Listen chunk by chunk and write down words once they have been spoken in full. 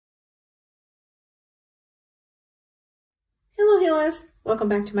healers, welcome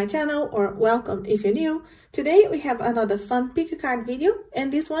back to my channel, or welcome if you're new. Today we have another fun pick a card video,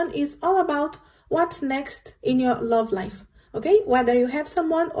 and this one is all about what's next in your love life. Okay, whether you have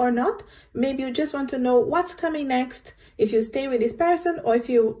someone or not, maybe you just want to know what's coming next. If you stay with this person, or if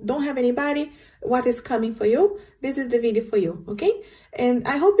you don't have anybody, what is coming for you, this is the video for you. Okay, and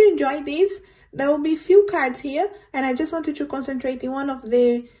I hope you enjoy this. There will be few cards here, and I just wanted to concentrate in one of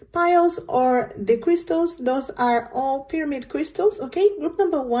the piles or the crystals. Those are all pyramid crystals. Okay, group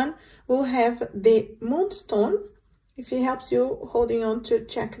number 1 will have the moonstone. If it helps you holding on to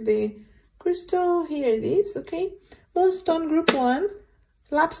check the crystal, here it is. Okay, moonstone group 1,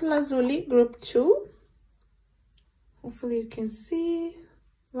 lapis lazuli group 2. Hopefully you can see,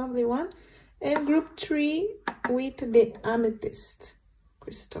 lovely one, and group 3 with the amethyst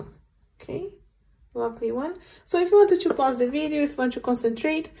crystal. Okay, lovely one. So if you wanted to pause the video, if you want to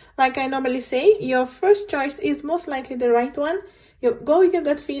concentrate, like I normally say, your first choice is most likely the right one. You go with your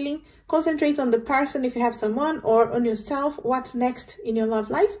gut feeling, concentrate on the person if you have someone, or on yourself, what's next in your love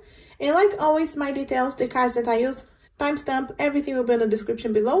life. And like always, my details, the cards that I use, timestamp, everything will be in the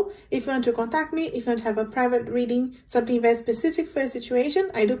description below. If you want to contact me, if you want to have a private reading, something very specific for your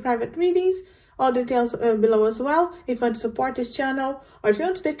situation, I do private readings. All details below as well. If you want to support this channel, or if you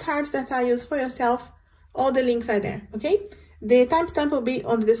want the cards that I use for yourself, all the links are there. Okay, the timestamp will be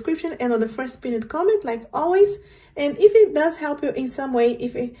on the description and on the first pinned comment, like always. And if it does help you in some way,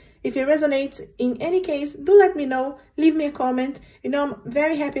 if it resonates in any case, do let me know. Leave me a comment. You know, I'm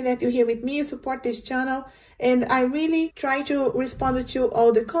very happy that you're here with me, you support this channel, and I really try to respond to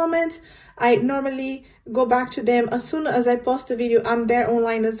all the comments. I normally go back to them as soon as I post a video. I'm there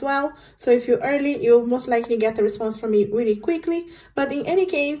online as well, so if you're early, you'll most likely get a response from me really quickly. But in any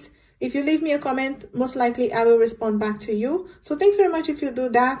case, if you leave me a comment, most likely I will respond back to you. So thanks very much if you do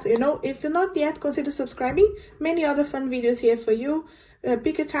that. You know, if you're not yet, consider subscribing. Many other fun videos here for you.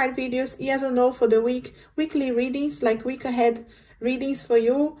 Pick a card videos, yes or no for the week, weekly readings, like week ahead readings for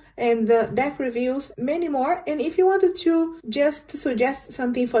you, and deck reviews, many more. And if you wanted to just suggest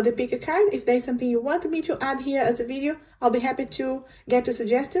something for the pick a card, if there's something you want me to add here as a video, I'll be happy to get your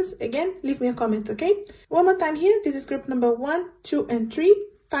suggestions. Again, leave me a comment. Okay, one more time here, this is group number 1, 2 and 3,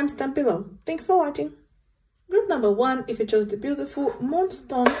 timestamp below. Thanks for watching. Group number 1, if you chose the beautiful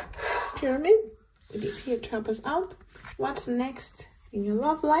moonstone pyramid, it is here to help us out. What's next in your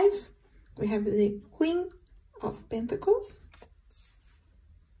love life? We have the Queen of Pentacles.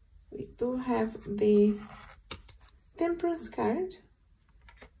 We do have the Temperance card,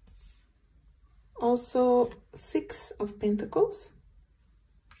 also 6 of Pentacles,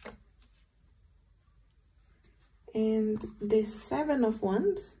 and the 7 of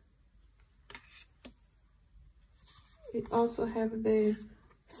Wands. We also have the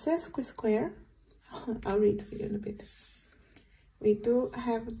Sesqui Square. I'll read for you in a bit. We do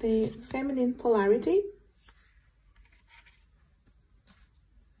have the Feminine Polarity.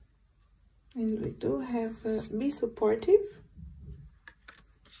 And we do have Be Supportive.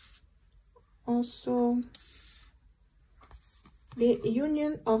 Also, the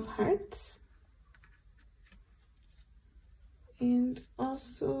Union of Hearts. And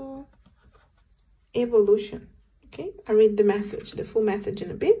also, Evolution. Okay, I'll read the message, the full message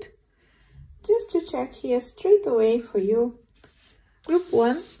in a bit. Just to check here straight away for you. Group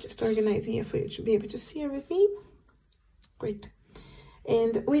 1, just organizing here for you to be able to see everything. Great.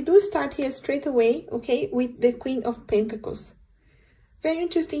 And we do start here straight away, okay, with the Queen of Pentacles. Very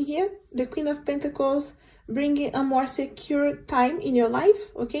interesting here, the Queen of Pentacles bringing a more secure time in your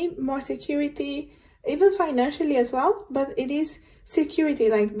life, okay, more security, even financially as well, but it is security,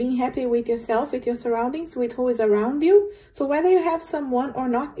 like being happy with yourself, with your surroundings, with who is around you. So whether you have someone or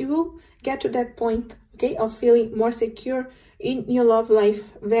not, you will get to that point, okay, of feeling more secure in your love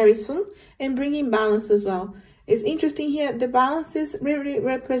life very soon, and bringing balance as well. It's interesting here, the balance is really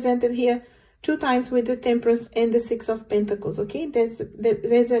represented here 2 times with the Temperance and the 6 of Pentacles, okay? There's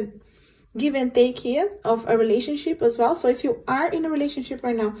a give and take here of a relationship as well. So if you are in a relationship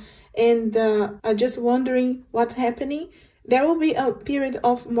right now and are just wondering what's happening, there will be a period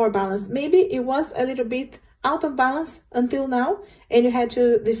of more balance. Maybe it was a little bit out of balance until now, and you had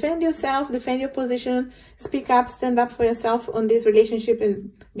to defend yourself, defend your position, speak up, stand up for yourself on this relationship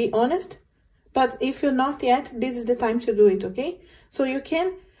and be honest. But if you're not yet, this is the time to do it, okay? So you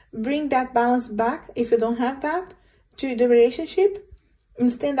can bring that balance back, if you don't have that, to the relationship,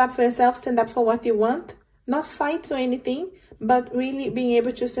 and stand up for yourself, stand up for what you want. Not fight or anything, but really being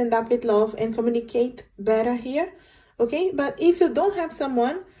able to stand up with love and communicate better here, okay? But if you don't have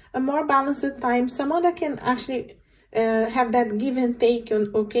someone, a more balanced time, someone that can actually have that give and take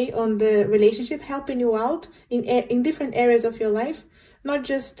on the relationship, helping you out in different areas of your life, not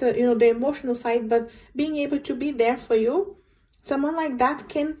just the emotional side, but being able to be there for you. Someone like that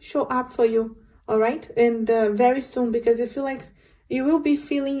can show up for you, all right, and very soon, because I feel like you will be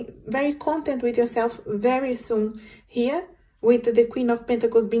feeling very content with yourself very soon here, with the Queen of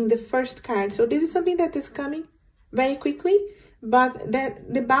Pentacles being the first card. So this is something that is coming very quickly, but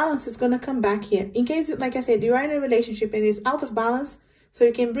that the balance is going to come back here. In case, like I said, you are in a relationship and it's out of balance, so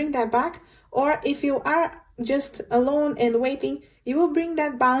you can bring that back. Or if you are just alone and waiting, you will bring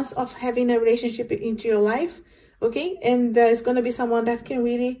that balance of having a relationship into your life, okay? And it's going to be someone that can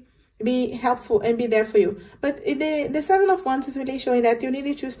really be helpful and be there for you. But the Seven of Wands is really showing that you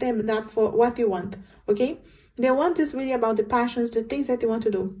need to stand up for what you want, okay? The want is really about the passions, the things that you want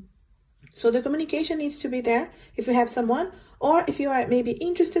to do. So the communication needs to be there if you have someone, or if you are maybe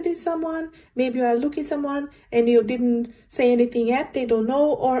interested in someone, maybe you are looking someone and you didn't say anything yet, they don't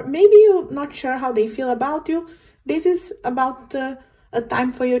know, or maybe you're not sure how they feel about you. This is about a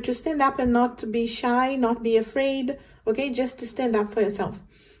time for you to stand up and not be shy, not be afraid, okay? Just to stand up for yourself.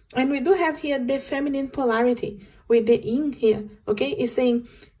 And we do have here the feminine polarity with the yin here, okay? It's saying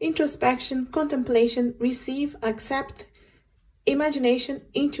introspection, contemplation, receive, accept, imagination,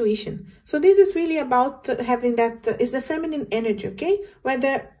 intuition. So this is really about having that is the feminine energy, okay?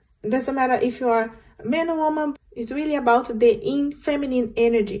 Whether, doesn't matter if you are a man or woman, it's really about the yin feminine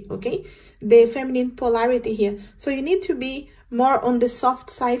energy, okay? The feminine polarity here. So you need to be more on the soft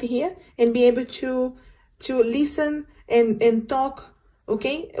side here and be able to listen and talk,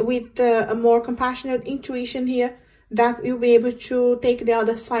 okay, with a more compassionate intuition here, that you'll be able to take the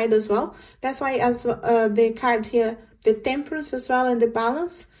other side as well. That's why as the card here, the temperance as well, and the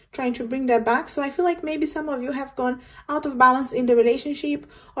balance, trying to bring that back. So I feel like maybe some of you have gone out of balance in the relationship,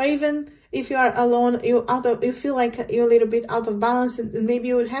 or even if you are alone, you feel like you're a little bit out of balance, and maybe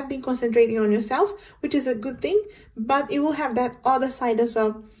you have been concentrating on yourself, which is a good thing, but you will have that other side as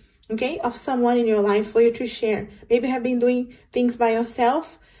well, okay, of someone in your life for you to share. Maybe you have been doing things by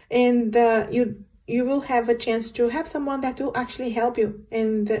yourself, and you will have a chance to have someone that will actually help you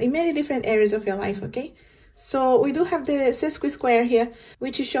in many different areas of your life, okay? So we do have the sesqui square here,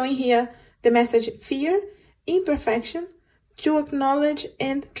 which is showing here the message fear, imperfection, to acknowledge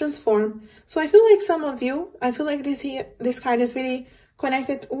and transform. So I feel like some of you, I feel like this card is really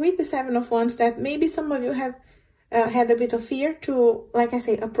connected with the Seven of Wands, that maybe some of you have had a bit of fear to, like I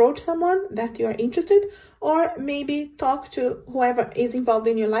say, approach someone that you are interested, or maybe talk to whoever is involved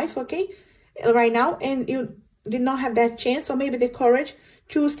in your life, okay, right now, and you did not have that chance, or maybe the courage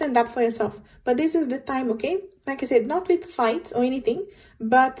to stand up for yourself. But this is the time, okay? Like I said, not with fights or anything,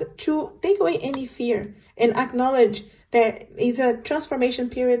 but to take away any fear and acknowledge there is a transformation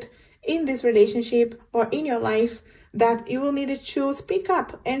period in this relationship or in your life, that you will need to speak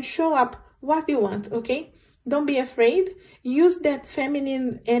up and show up what you want, okay? Don't be afraid. Use that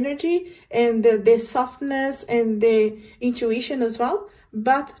feminine energy and the softness and the intuition as well,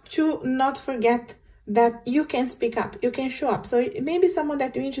 but to not forget that you can speak up, you can show up. So maybe someone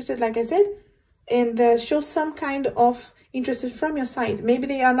that you're interested, like I said, and show some kind of interest from your side. Maybe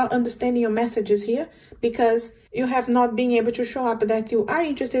they are not understanding your messages here because you have not been able to show up that you are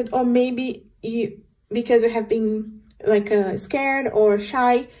interested, or maybe because you have been like scared or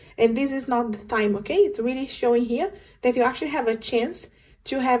shy, and this is not the time, okay? It's really showing here that you actually have a chance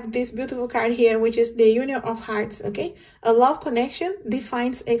to have this beautiful card here, which is the Union of Hearts, okay? A love connection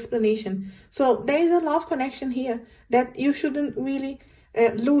defines explanation. So there is a love connection here that you shouldn't really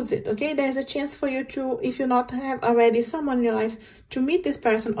lose it, okay? There's a chance for you to, if you not have already someone in your life, to meet this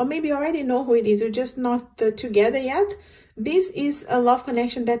person, or maybe you already know who it is, you're just not together yet. This is a love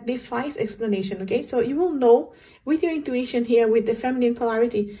connection that defies explanation, okay? So you will know with your intuition here, with the feminine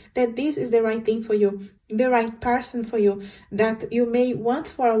polarity, that this is the right thing for you, the right person for you, that you may want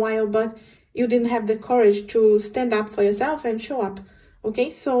for a while, but you didn't have the courage to stand up for yourself and show up,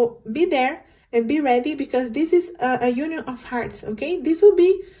 okay? So be there and be ready, because this is a union of hearts, okay? This will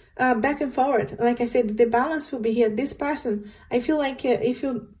be back and forward. Like I said, the balance will be here. This person, I feel like if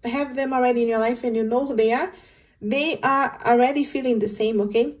you have them already in your life and you know who they are already feeling the same,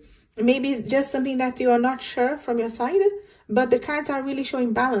 okay? Maybe it's just something that you are not sure from your side, but the cards are really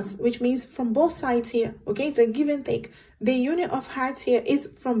showing balance, which means from both sides here, okay? It's a give and take. The Union of Hearts here is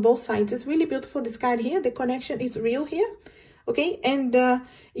from both sides. It's really beautiful, this card here. The connection is real here, okay? And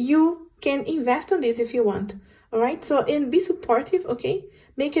you can invest on this if you want, all right? So, and be supportive, okay?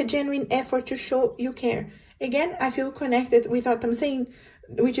 Make a genuine effort to show you care. Again, I feel connected with what I'm saying,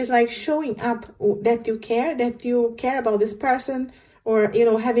 which is like showing up that you care about this person, or, you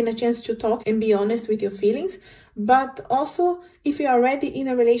know, having a chance to talk and be honest with your feelings. but also if you are already in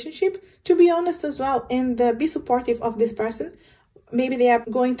a relationship, to be honest as well, and be supportive of this person. Maybe they are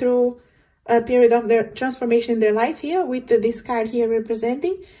going through a period of their transformation in their life here, with this card here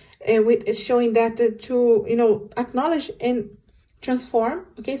representing, with showing that to, you know, acknowledge and transform.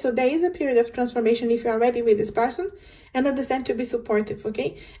 Okay, so there is a period of transformation if you are ready with this person, and understand to be supportive.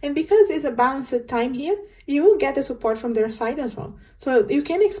 Okay, and because it's a balanced time here, you will get the support from their side as well, so you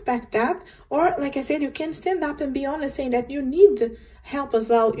can expect that. Or like I said, you can stand up and be honest, saying that you need help as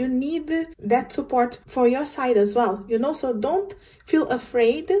well, you need that support for your side as well, you know. So don't feel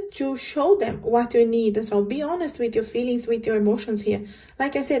afraid to show them what you need as well. Be honest with your feelings, with your emotions here.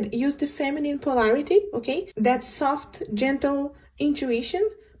 Like I said, use the feminine polarity, okay, that soft, gentle intuition,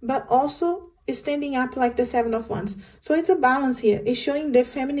 but also standing up like the Seven of Wands. So it's a balance here. It's showing the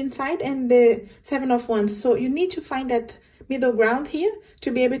feminine side and the Seven of Wands. So you need to find that middle ground here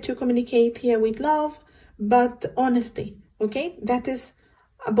to be able to communicate here with love, but honesty. Okay, that is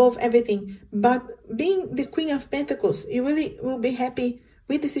above everything. But being the Queen of Pentacles, you really will be happy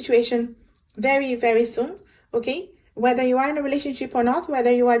with the situation very, very soon. Okay, whether you are in a relationship or not,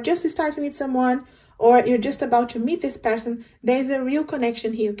 whether you are just starting with someone or you're just about to meet this person, there's a real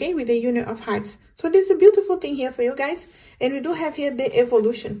connection here, okay, with the Union of Hearts. So this is a beautiful thing here for you guys. And we do have here the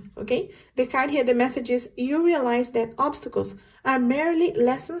evolution, okay? The card here, the message is, you realize that obstacles are merely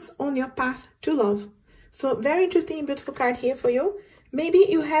lessons on your path to love. So very interesting and beautiful card here for you. Maybe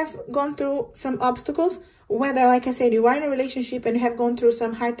you have gone through some obstacles, whether, like I said, you are in a relationship and you have gone through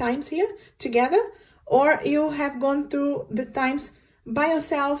some hard times here together, or you have gone through the times by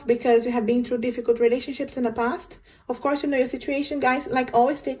yourself because you have been through difficult relationships in the past. Of course, you know your situation, guys. Like,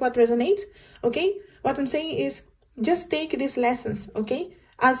 always take what resonates, okay? What I'm saying is, just take these lessons, okay,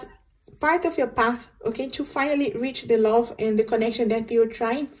 as part of your path, okay, to finally reach the love and the connection that you're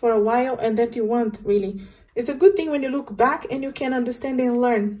trying for a while and that you want, really. It's a good thing when you look back and you can understand and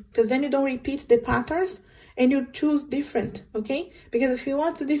learn, because then you don't repeat the patterns and you choose different, okay? Because if you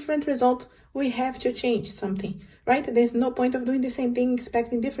want a different result, we have to change something, right? There's no point of doing the same thing,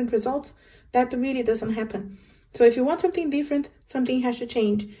 expecting different results. That really doesn't happen. So if you want something different, something has to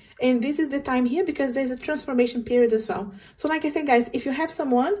change. And this is the time here because there's a transformation period as well. So like I said, guys, if you have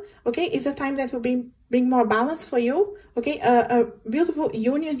someone, okay, it's a time that will bring more balance for you, okay? A beautiful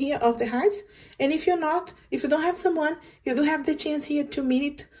union here of the hearts. And if you're not, if you don't have someone, you do have the chance here to meet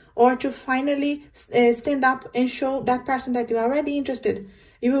it, or to finally stand up and show that person that you're already interested.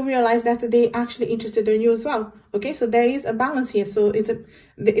 You will realize that they actually interested in you as well, okay? So there is a balance here. So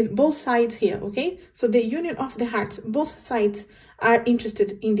it's both sides here, okay? So the union of the hearts, both sides are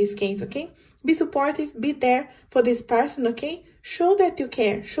interested in this case, okay? Be supportive, be there for this person, okay? Show that you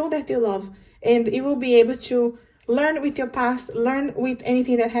care, show that you love, and you will be able to learn with your past, learn with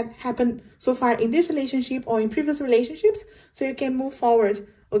anything that had happened so far in this relationship or in previous relationships, so you can move forward,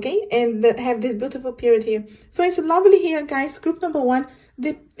 okay? And have this beautiful period here. So it's lovely here, guys. Group number one.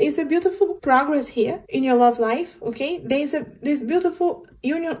 It's a beautiful progress here in your love life, okay? There's this beautiful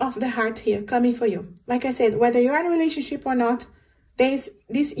union of the heart here coming for you. Like I said, whether you're in a relationship or not, there's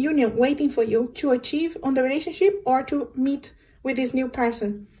this union waiting for you to achieve on the relationship or to meet with this new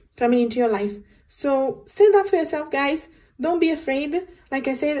person coming into your life. So stand up for yourself, guys. Don't be afraid, like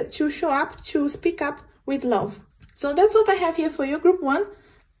I said, to show up, to speak up with love. So that's what I have here for you, group one.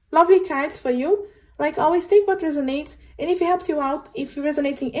 Lovely cards for you. Like always, take what resonates, and if it helps you out, if it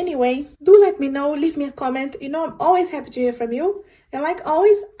resonates in any way, do let me know, leave me a comment. You know, I'm always happy to hear from you. And like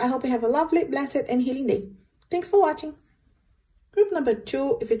always, I hope you have a lovely, blessed, and healing day. Thanks for watching. Group number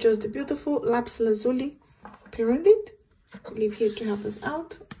two, if you chose the beautiful Lapis Lazuli Pyramid, leave here to help us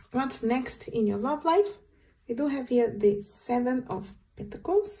out. What's next in your love life? We do have here the Seven of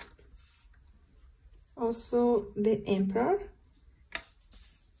Pentacles, also the Emperor,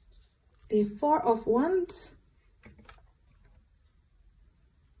 the Four of Wands.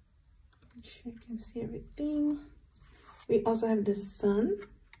 Make sure you can see everything. We also have the Sun,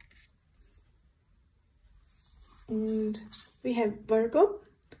 and we have Virgo.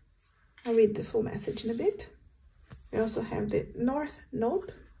 I'll read the full message in a bit. We also have the North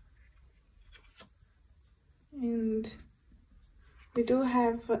Node, and we do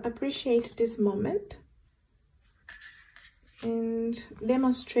have appreciate this moment and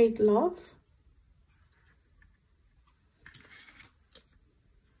demonstrate love.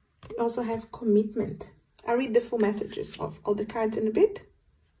 We also have commitment. I'll read the full messages of all the cards in a bit.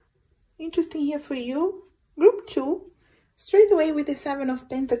 Interesting here for you, group two, straight away with the Seven of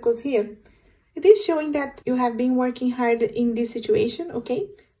Pentacles here. It is showing that you have been working hard in this situation, okay?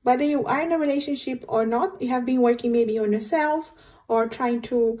 Whether you are in a relationship or not, you have been working maybe on yourself or trying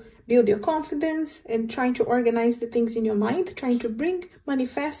to build your confidence and trying to organize the things in your mind, trying to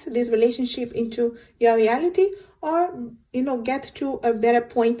manifest this relationship into your reality, or, you know, get to a better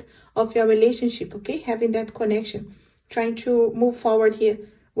point of your relationship, okay? Having that connection, trying to move forward here,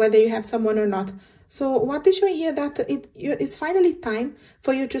 whether you have someone or not. So what is showing here that it's finally time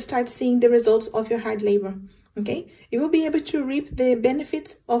for you to start seeing the results of your hard labor, okay? You will be able to reap the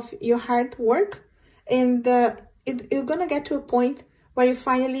benefits of your hard work, and you're gonna get to a point where you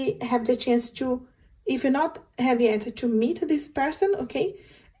finally have the chance to, if you're not have yet, to meet this person, okay?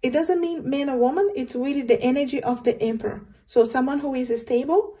 It doesn't mean man or woman, it's really the energy of the Emperor. So someone who is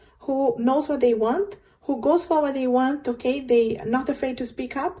stable, who knows what they want, who goes for what they want, okay? They are not afraid to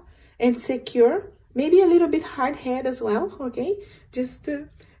speak up, and secure, maybe a little bit hard-headed as well, okay? Just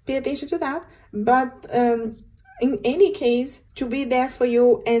pay attention to that. But in any case, to be there for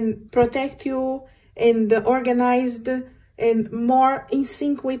you and protect you, and organized and more in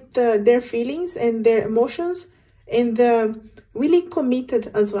sync with their feelings and their emotions, and really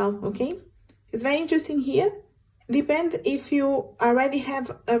committed as well, okay? It's very interesting here. Depend if you already have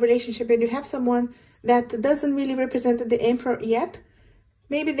a relationship and you have someone that doesn't really represent the Emperor yet.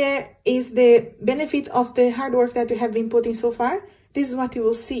 Maybe there is the benefit of the hard work that you have been putting so far. This is what you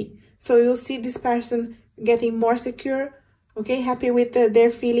will see. So you'll see this person getting more secure, okay, happy with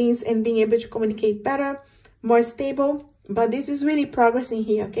their feelings and being able to communicate better, more stable. But this is really progressing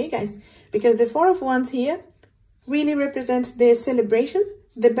here, okay, guys? Because the Four of Wands here really represents the celebration,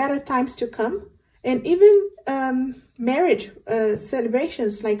 the better times to come, and even marriage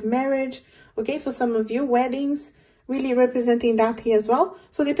celebrations like marriage, okay, for some of you, weddings, really representing that here as well.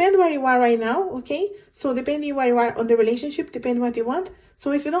 So depend where you are right now, okay? So depending where you are on the relationship, depend what you want.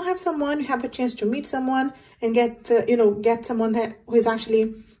 So if you don't have someone, you have a chance to meet someone and get, get someone who is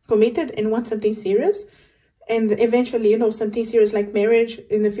actually committed and wants something serious. And eventually, something serious like marriage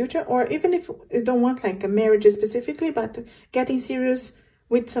in the future. Or even if you don't want like a marriage specifically, but getting serious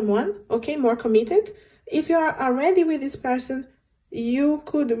with someone, okay, more committed. If you are already with this person, you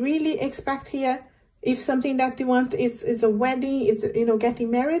could really expect here, if something that you want is a wedding, is,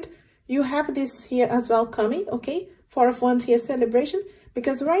 getting married, you have this here as well coming, okay? Four of Wands here, celebration,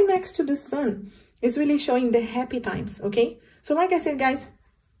 because right next to the Sun, it's really showing the happy times, okay? So like I said, guys,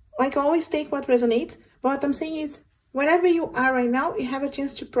 like always, take what resonates. But what I'm saying is, wherever you are right now, you have a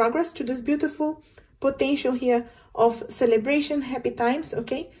chance to progress to this beautiful potential here of celebration, happy times,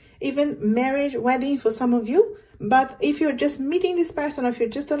 okay? Even marriage, wedding for some of you. But if you're just meeting this person, or if you're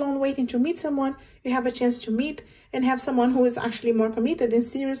just alone waiting to meet someone, you have a chance to meet and have someone who is actually more committed and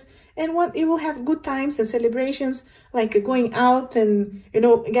serious. And you will have good times and celebrations, like going out and,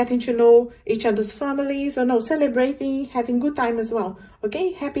 getting to know each other's families, or celebrating, having good time as well,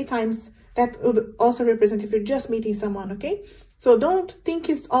 okay? Happy times. That would also represent if you're just meeting someone, okay? So don't think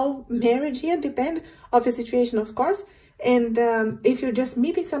it's all marriage here, depend of the situation, of course. And if you're just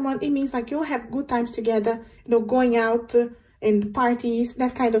meeting someone, it means like you'll have good times together, going out and parties,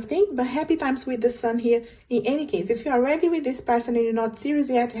 that kind of thing. But happy times with the Sun here in any case. If you're already with this person and you're not serious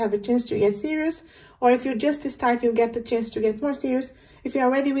yet, you have a chance to get serious. Or if you're just starting, you get the chance to get more serious. If you're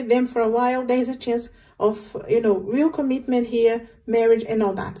already with them for a while, there is a chance of, real commitment here, marriage and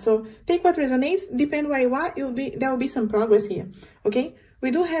all that. So take what resonates, depend where you are, there will be some progress here, okay?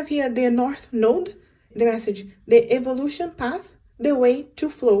 We do have here the North Node, the message, the evolution path, the way to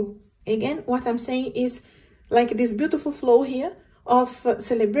flow. Again, what I'm saying is like this beautiful flow here of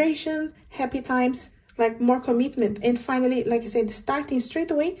celebration, happy times, like more commitment. And finally, like I said, starting straight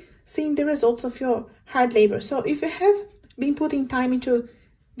away, seeing the results of your hard labor. So if you have been putting time into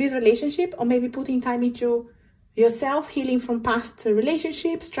this relationship, or maybe putting time into yourself, healing from past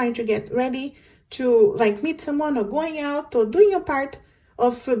relationships, trying to get ready to like meet someone or going out or doing your part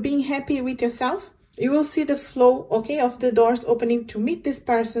of being happy with yourself, you will see the flow, okay, of the doors opening to meet this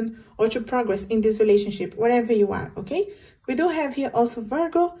person or to progress in this relationship, wherever you are, okay? We do have here also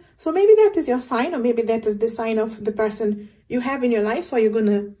Virgo. So maybe that is your sign, or maybe that is the sign of the person you have in your life or you're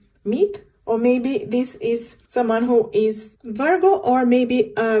gonna meet. Or maybe this is someone who is Virgo, or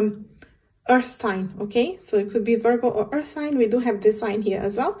maybe Earth sign, okay? So it could be Virgo or Earth sign. We do have this sign here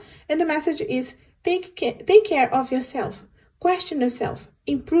as well. And the message is take care of yourself, question yourself,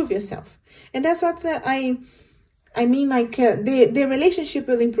 improve yourself. And that's what I mean, like the relationship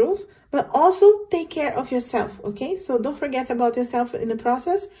will improve, but also take care of yourself, okay? So don't forget about yourself in the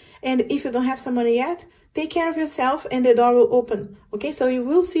process. And if you don't have someone yet, take care of yourself and the door will open, okay? So you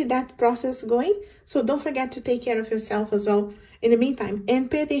will see that process going. So don't forget to take care of yourself as well in the meantime. And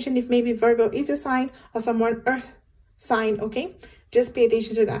pay attention if maybe Virgo is your sign or someone Earth sign, okay? Just pay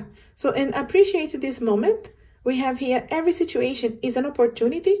attention to that. So, and appreciate this moment, we have here, every situation is an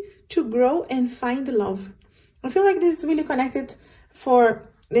opportunity to grow and find love. I feel like this is really connected for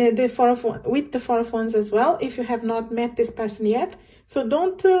the Four of Wands as well, if you have not met this person yet. So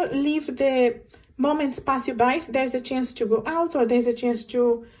don't leave the moments pass you by. If there's a chance to go out, or there's a chance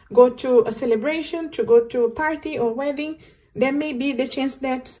to go to a celebration, to go to a party or wedding, there may be the chance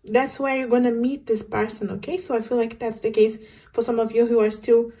that that's where you're going to meet this person, okay? So I feel like that's the case for some of you who are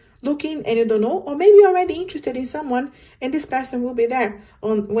still looking and you don't know, or maybe you're already interested in someone and this person will be there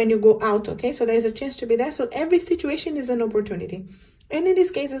when you go out, okay? So there's a chance to be there. So every situation is an opportunity. And in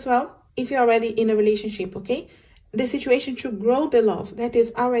this case as well, if you're already in a relationship, okay, the situation to grow the love that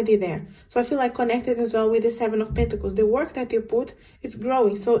is already there. So I feel like connected as well with the Seven of Pentacles. The work that you put, it's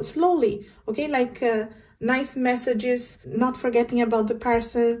growing. So slowly, okay, like nice messages, not forgetting about the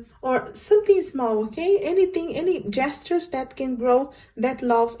person, or something small, okay? Anything, any gestures that can grow that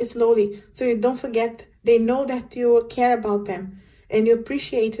love slowly. So you don't forget, they know that you care about them and you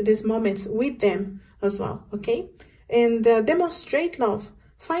appreciate these moments with them as well, okay? And demonstrate love.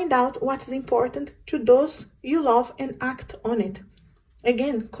 Find out what is important to those you love and act on it.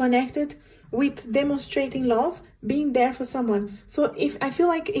 Again, connected with demonstrating love, being there for someone. So if I feel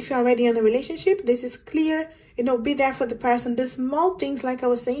like if you're already in a relationship, this is clear, you know, be there for the person. The small things, like I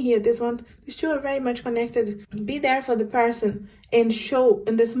was saying here, these two are very much connected. Be there for the person and show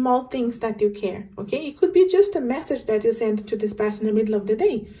in the small things that you care, okay? It could be just a message that you send to this person in the middle of the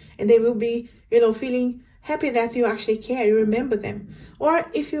day, and they will be, you know, feeling happy that you actually care, you remember them. Or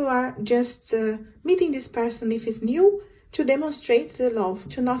if you are just meeting this person, if it's new, to demonstrate the love,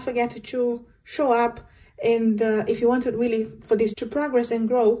 to not forget to show up. And if you want to really for this to progress and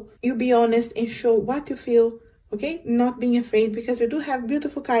grow, you be honest and show what you feel, okay? Not being afraid, because we do have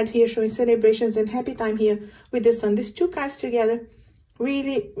beautiful cards here showing celebrations and happy time here with the Sun. These two cards together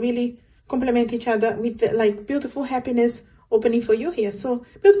really, really complement each other with the, like, beautiful happiness opening for you here. So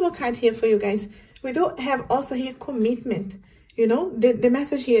beautiful cards here for you guys. We do have also here commitment. You know, the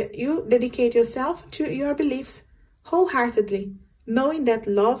message here, you dedicate yourself to your beliefs wholeheartedly, knowing that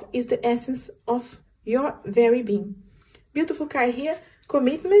love is the essence of your very being. Beautiful card here,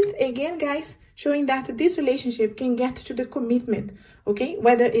 commitment. Again, guys, showing that this relationship can get to the commitment, okay?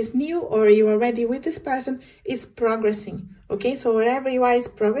 Whether it's new or you are already with this person, it's progressing, okay? So wherever you are is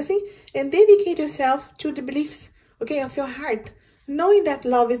progressing, and dedicate yourself to the beliefs, okay, of your heart, knowing that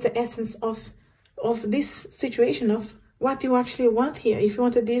love is the essence of this situation, of what you actually want here. If you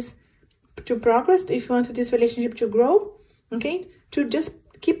wanted this to progress, if you wanted this relationship to grow, okay, to just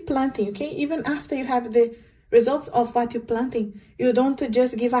keep planting, okay? Even after you have the results of what you're planting, you don't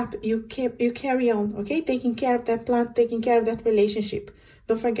just give up, you carry on, okay? Taking care of that plant, taking care of that relationship.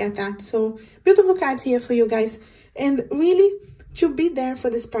 Don't forget that. So beautiful cards here for you guys, and really to be there for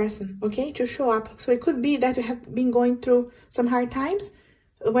this person, okay? To show up. So it could be that you have been going through some hard times,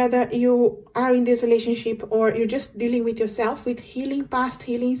 whether you are in this relationship or you're just dealing with yourself, with healing, past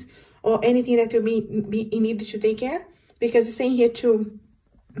healings, or anything that you be in need to take care, because it's saying here to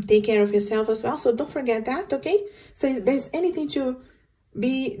take care of yourself as well. So don't forget that, okay? So if there's anything to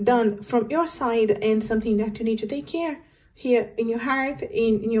be done from your side and something that you need to take care here in your heart,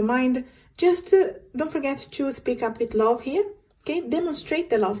 in your mind, just don't forget to speak up with love here, okay? Demonstrate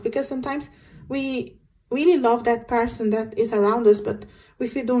the love, because sometimes we really love that person that is around us, but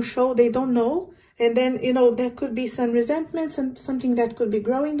if we don't show, they don't know. And then, you know, there could be some resentments and something that could be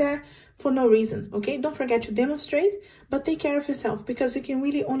growing there for no reason, okay? Don't forget to demonstrate, but take care of yourself, because we can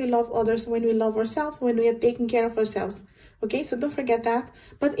really only love others when we love ourselves, when we are taking care of ourselves, okay? So don't forget that.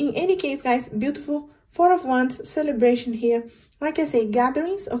 But in any case, guys, beautiful Four of Wands celebration here. Like I say,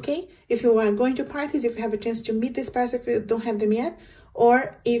 gatherings, okay? If you are going to parties, if you have a chance to meet this person, if you don't have them yet,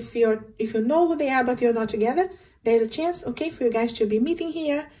 or if you know who they are but you're not together, there's a chance, okay, for you guys to be meeting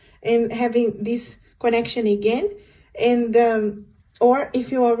here and having this connection again. And or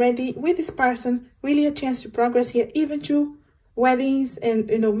if you're already with this person, really a chance to progress here, even to weddings and,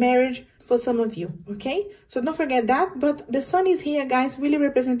 you know, marriage for some of you, okay? So don't forget that. But the Sun is here, guys, really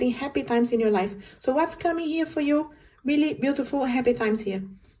representing happy times in your life. So what's coming here for you? Really beautiful happy times here,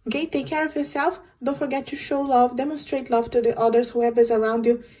 okay? Take care of yourself. Don't forget to show love, demonstrate love to the others, whoever is around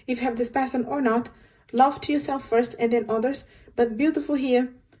you, if you have this person or not. Love to yourself first and then others. But beautiful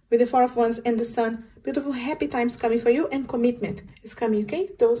here with the Four of Wands and the Sun. Beautiful happy times coming for you, and commitment is coming, okay?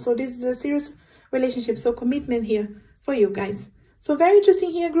 So this is a serious relationship, so commitment here for you guys. So very interesting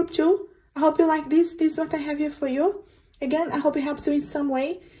here, group 2. I hope you like this. This is what I have here for you. Again, I hope it helps you in some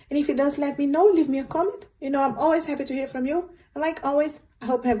way. And if it does, let me know. Leave me a comment. You know, I'm always happy to hear from you. And like always, I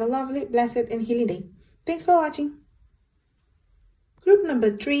hope you have a lovely, blessed, and healing day. Thanks for watching. Group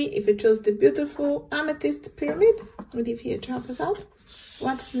number 3, if you chose the beautiful amethyst pyramid, we leave here to help us out.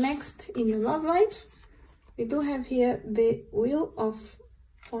 What's next in your love life? We do have here the Wheel of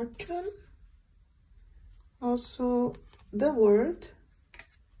Fortune, also the World,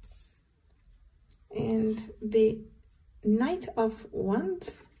 and the Knight of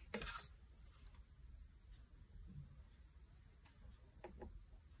Wands.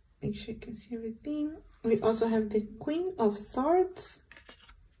 Make sure you can see everything. We also have the Queen of Swords.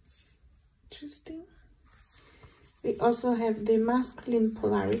 Interesting. We also have the masculine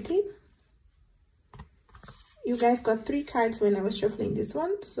polarity. You guys got 3 cards when I was shuffling this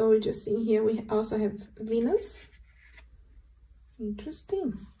one. So we just see here we also have Venus.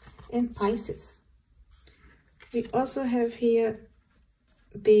 Interesting. And Pisces. We also have here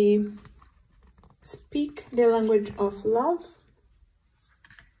the Speak the Language of Love.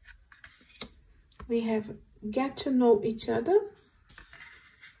 We have Get to Know Each Other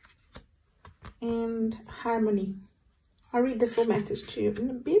and Harmony. I'll read the full message to you in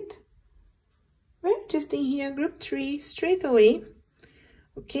a bit. Very interesting here, group 3, straight away.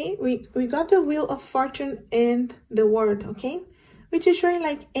 Okay, we got the Wheel of Fortune and the World, okay? Which is showing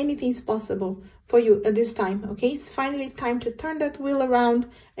like anything is possible for you at this time, okay? It's finally time to turn that wheel around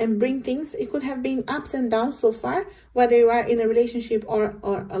and bring things. It could have been ups and downs so far, whether you are in a relationship or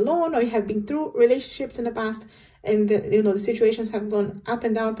alone, or you have been through relationships in the past and the situations have gone up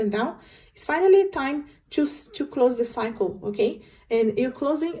and down, up and down. It's finally time to close the cycle, okay? And you're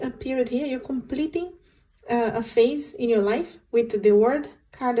closing a period here. You're completing a phase in your life with the World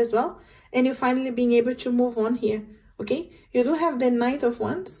card as well. And you're finally being able to move on here. Okay, you do have the Knight of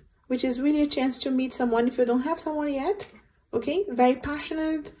Wands, which is really a chance to meet someone if you don't have someone yet. Okay, very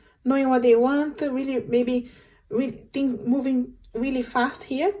passionate, knowing what they want, really maybe things moving really fast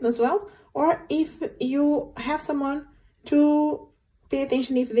here as well. Or if you have someone, to pay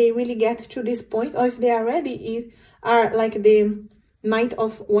attention if they really get to this point, or if they already are like the Knight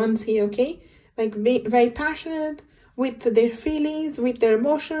of Wands here. Okay, like very passionate with their feelings, with their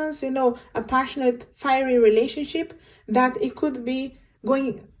emotions, a passionate, fiery relationship that it could be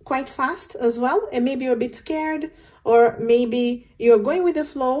going quite fast as well. And maybe you're a bit scared, or maybe you're going with the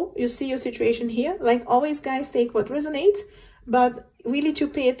flow. You see your situation here. Like always, guys, take what resonates, but really to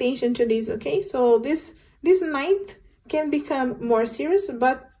pay attention to this, okay? So this night can become more serious,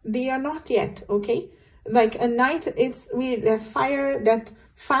 but they are not yet, okay? Like a night, it's really that fire, that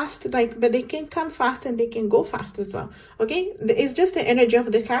fast, like, but they can come fast and they can go fast as well, okay? It's just the energy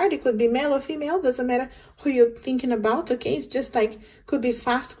of the card. It could be male or female, doesn't matter who you're thinking about, okay? It's just like, could be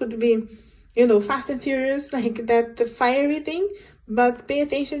fast, could be, fast and furious, like that, the fiery thing. But pay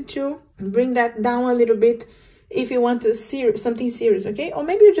attention to bring that down a little bit if you want to see something serious, okay? Or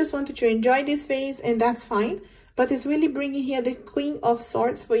maybe you just wanted to enjoy this phase, and that's fine. But it's really bringing here the Queen of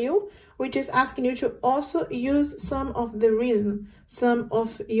Swords for you, which is asking you to also use some of the reason, some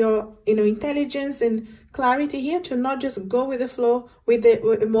of your, intelligence and clarity here, to not just go with the flow, with the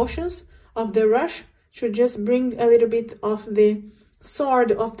emotions of the rush, to just bring a little bit of the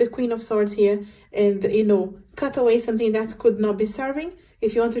sword of the Queen of Swords here and, cut away something that could not be serving.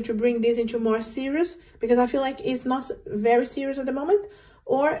 If you wanted to bring this into more serious, because I feel like it's not very serious at the moment.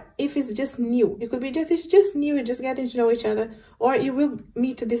 Or if it's just new, it could be it's just new, you're just getting to know each other, or you will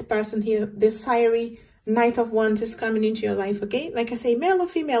meet this person here, the fiery Knight of Wands is coming into your life, okay? Like I say, male or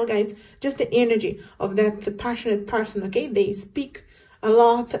female, guys, just the energy of that passionate person, okay? They speak a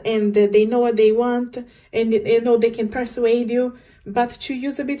lot and they know what they want, and they can persuade you, but to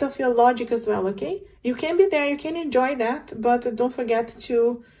use a bit of your logic as well, okay? You can be there, you can enjoy that, but don't forget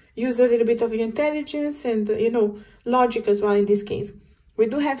to use a little bit of your intelligence and, logic as well in this case. We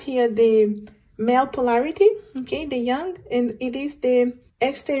do have here the male polarity, okay, the Yang, and it is the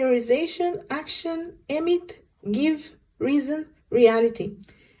exteriorization, action, emit, give, reason, reality.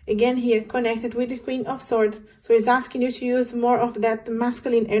 Again here, connected with the Queen of Swords. So it's asking you to use more of that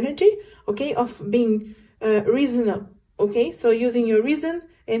masculine energy, okay, of being reasonable, okay? So using your reason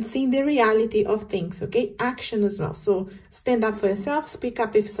and seeing the reality of things, okay? Action as well. So stand up for yourself, speak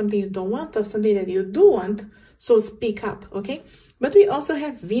up if something you don't want or something that you do want, so speak up, okay? But we also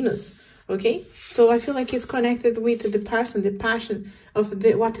have Venus, okay? So I feel like it's connected with the person, the passion of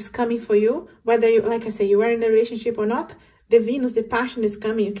what is coming for you. Whether you, like I say, you are in a relationship or not, the Venus, the passion is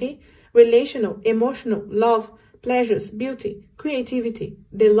coming, okay? Relational, emotional, love, pleasures, beauty, creativity,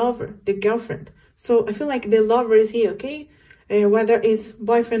 the lover, the girlfriend. So I feel like the lover is here, okay? Whether it's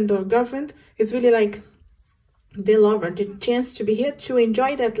boyfriend or girlfriend, it's really like the lover, the chance to be here, to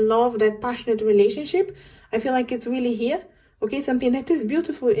enjoy that love, that passionate relationship. I feel like it's really here. okay? Something that is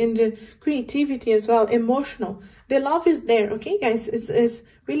beautiful in the creativity as well, emotional. The love is there, okay, guys? It's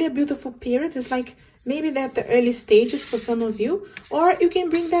really a beautiful period. It's like maybe that the early stages for some of you, or you can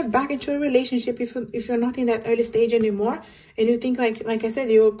bring that back into a relationship if you're not in that early stage anymore, and you think like I said,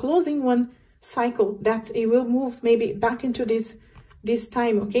 you're closing one cycle, that you will move maybe back into this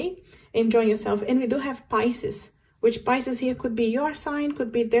time, okay? Enjoy yourself. And we do have Pisces, which Pisces here could be your sign,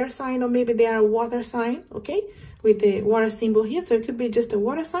 could be their sign, or maybe they are a water sign, okay, with the water symbol here. So it could be just a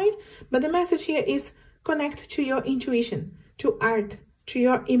water sign, but the message here is connect to your intuition, to art, to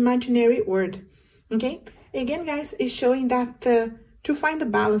your imaginary world, okay? Again, guys, it's showing that to find the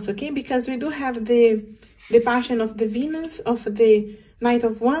balance, okay? Because we do have the passion of the Venus, of the Knight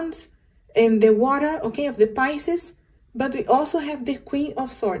of Wands, and the water, okay, of the Pisces, but we also have the Queen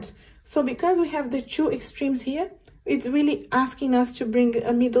of Swords. So because we have the two extremes here, it's really asking us to bring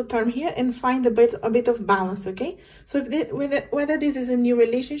a middle term here and find a bit of balance, okay? So whether this is a new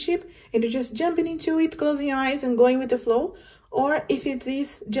relationship and you're just jumping into it, closing your eyes and going with the flow, or if it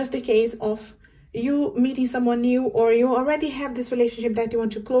is just a case of you meeting someone new, or you already have this relationship that you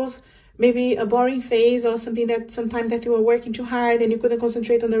want to close, maybe a boring phase or something that sometime that you were working too hard and you couldn't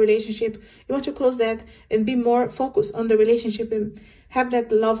concentrate on the relationship, you want to close that and be more focused on the relationship and have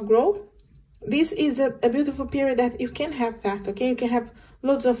that love grow. This is a beautiful period that you can have that, okay? You can have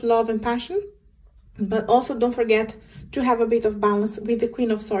loads of love and passion, but also don't forget to have a bit of balance with the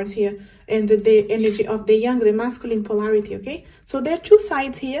Queen of Swords here and the energy of the young, the masculine polarity, okay? So there are two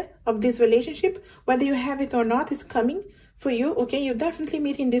sides here of this relationship. Whether you have it or not is coming for you, okay? You're definitely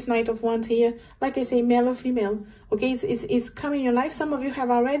meeting this Knight of Wands here. Like I say, male or female, okay? It's coming in your life. Some of you have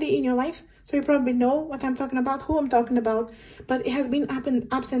already in your life, so you probably know what I'm talking about, who I'm talking about. But it has been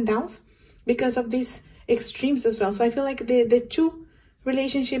ups and downs because of these extremes as well. So I feel like the two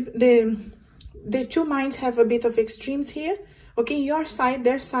relationship, the two minds have a bit of extremes here, okay? Your side,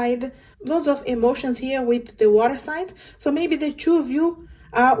 their side, loads of emotions here with the water signs. So maybe the two of you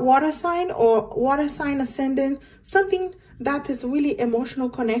are water sign or water sign ascendant, something that is really emotional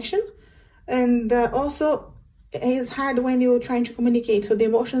connection. And also it's hard when you're trying to communicate, so the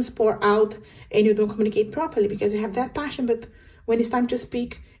emotions pour out and you don't communicate properly because you have that passion, but when it's time to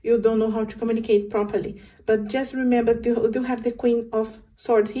speak, you don't know how to communicate properly. But just remember, you do have the Queen of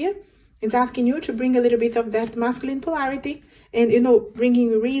Swords here. It's asking you to bring a little bit of that masculine polarity and, you know,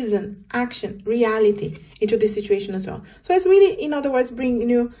 bringing reason, action, reality into the situation as well. So it's really, in other words,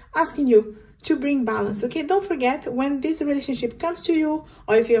 asking you to bring balance, okay? Don't forget, when this relationship comes to you,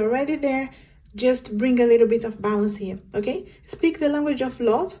 or if you're already there, just bring a little bit of balance here, okay? Speak the language of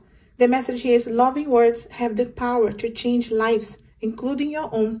love. The message here is loving words have the power to change lives, including your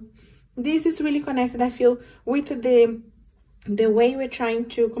own. This is really connected, I feel, with the way we're trying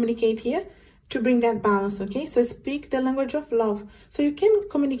to communicate here to bring that balance, okay? So speak the language of love. So you can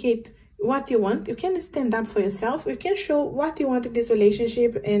communicate what you want. You can stand up for yourself. You can show what you want in this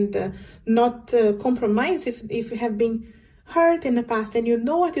relationship and not compromise if you have been hurt in the past and you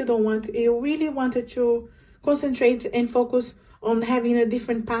know what you don't want. You really wanted to concentrate and focus on having a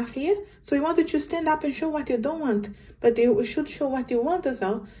different path here. So you wanted to stand up and show what you don't want, but you should show what you want as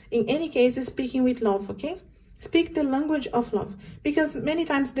well. In any case, speaking with love, okay? Speak the language of love, because many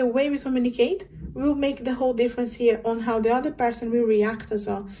times the way we communicate will make the whole difference here on how the other person will react as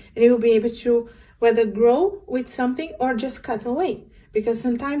well. And you will be able to whether grow with something or just cut away, because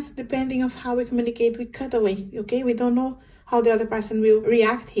sometimes depending on how we communicate, we cut away, okay? We don't know how the other person will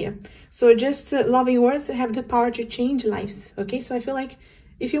react here. So just loving words have the power to change lives, okay? So I feel like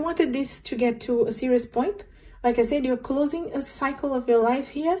if you wanted this to get to a serious point, like I said, you're closing a cycle of your life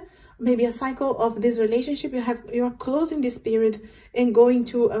here, maybe a cycle of this relationship. You're closing this period and going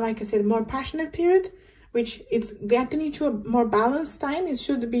to, like I said, more passionate period, which it's getting into a more balanced time. It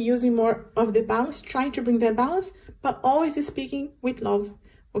should be using more of the balance, trying to bring that balance, but always speaking with love.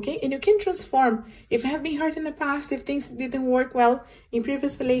 Okay, and you can transform. If you have been hurt in the past, if things didn't work well in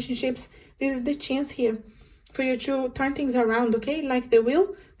previous relationships, this is the chance here for you to turn things around, okay? Like the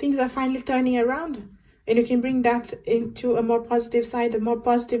wheel, things are finally turning around. And you can bring that into a more positive side, a more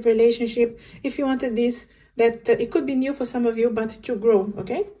positive relationship. If you wanted this, that it could be new for some of you, but to grow,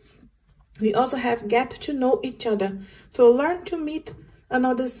 okay? We also have get to know each other. So learn to meet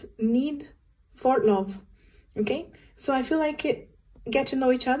another's need for love, okay? So I feel like get to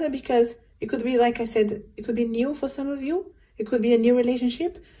know each other, because it could be, like I said, it could be new for some of you. It could be a new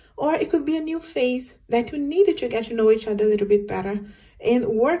relationship, or it could be a new phase that you needed to get to know each other a little bit better and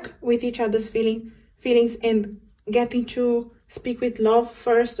work with each other's feelings and getting to speak with love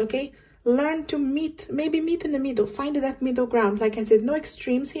first, okay? Learn to maybe meet in the middle, find that middle ground. Like I said, no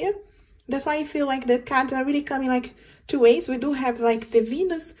extremes here, That's why I feel like the cards are really coming like two ways. We do have like the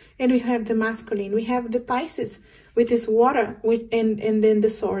Venus and we have the masculine. We have the Pisces with this water and then the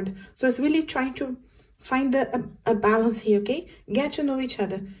sword. So it's really trying to find a balance here, okay? Get to know each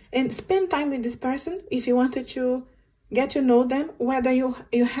other and spend time with this person if you wanted to get to know them, whether you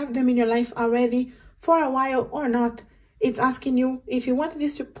have them in your life already for a while or not. It's asking you, if you want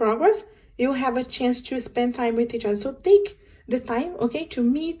this to progress, you have a chance to spend time with each other. So take the time, okay, to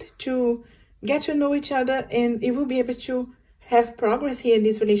meet, to get to know each other, and you will be able to have progress here in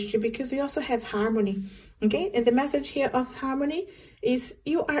this relationship because we also have harmony, okay? And the message here of harmony is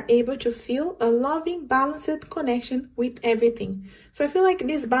you are able to feel a loving, balanced connection with everything. So I feel like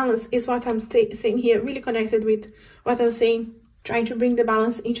this balance is what I'm saying here, really connected with what I'm saying, trying to bring the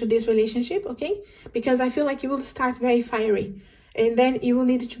balance into this relationship, okay? Because I feel like you will start very fiery, and then you will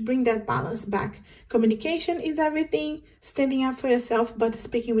need to bring that balance back. Communication is everything, standing up for yourself, but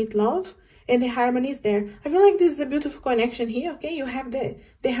speaking with love, and the harmony is there. I feel like this is a beautiful connection here, okay? You have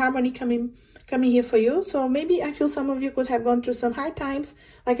the harmony coming here for you. So maybe I feel some of you could have gone through some hard times.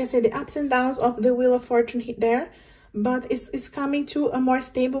 Like I said, the ups and downs of the Wheel of Fortune there, but it's coming to a more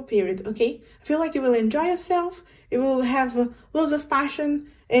stable period, okay? I feel like you will enjoy yourself. You will have loads of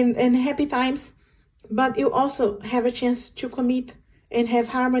passion and happy times, but you also have a chance to commit and have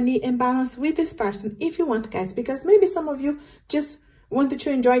harmony and balance with this person if you want, guys, because maybe some of you just wanted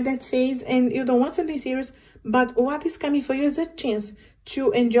to enjoy that phase and you don't want something serious, but what is coming for you is a chance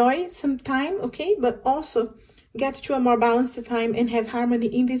to enjoy some time, okay, but also get to a more balanced time and have harmony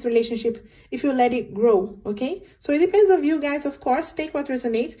in this relationship if you let it grow, okay? So it depends on you guys, of course. Take what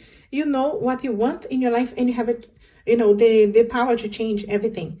resonates. You know what you want in your life and you have it, you know, the power to change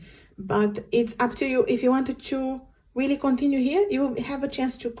everything. But it's up to you. If you wanted to really continue here, you will have a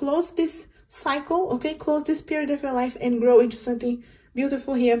chance to close this cycle, okay? Close this period of your life and grow into something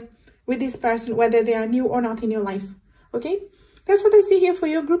beautiful here with this person, whether they are new or not in your life, okay? That's what I see here for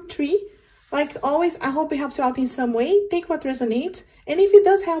your group 3. Like always, I hope it helps you out in some way. Take what resonates. And if it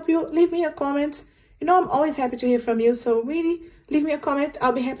does help you, leave me a comment. You know, I'm always happy to hear from you. So really, leave me a comment.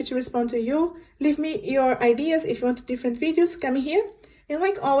 I'll be happy to respond to you. Leave me your ideas if you want different videos coming here. And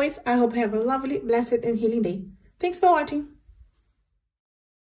like always, I hope you have a lovely, blessed, and healing day. Thanks for watching.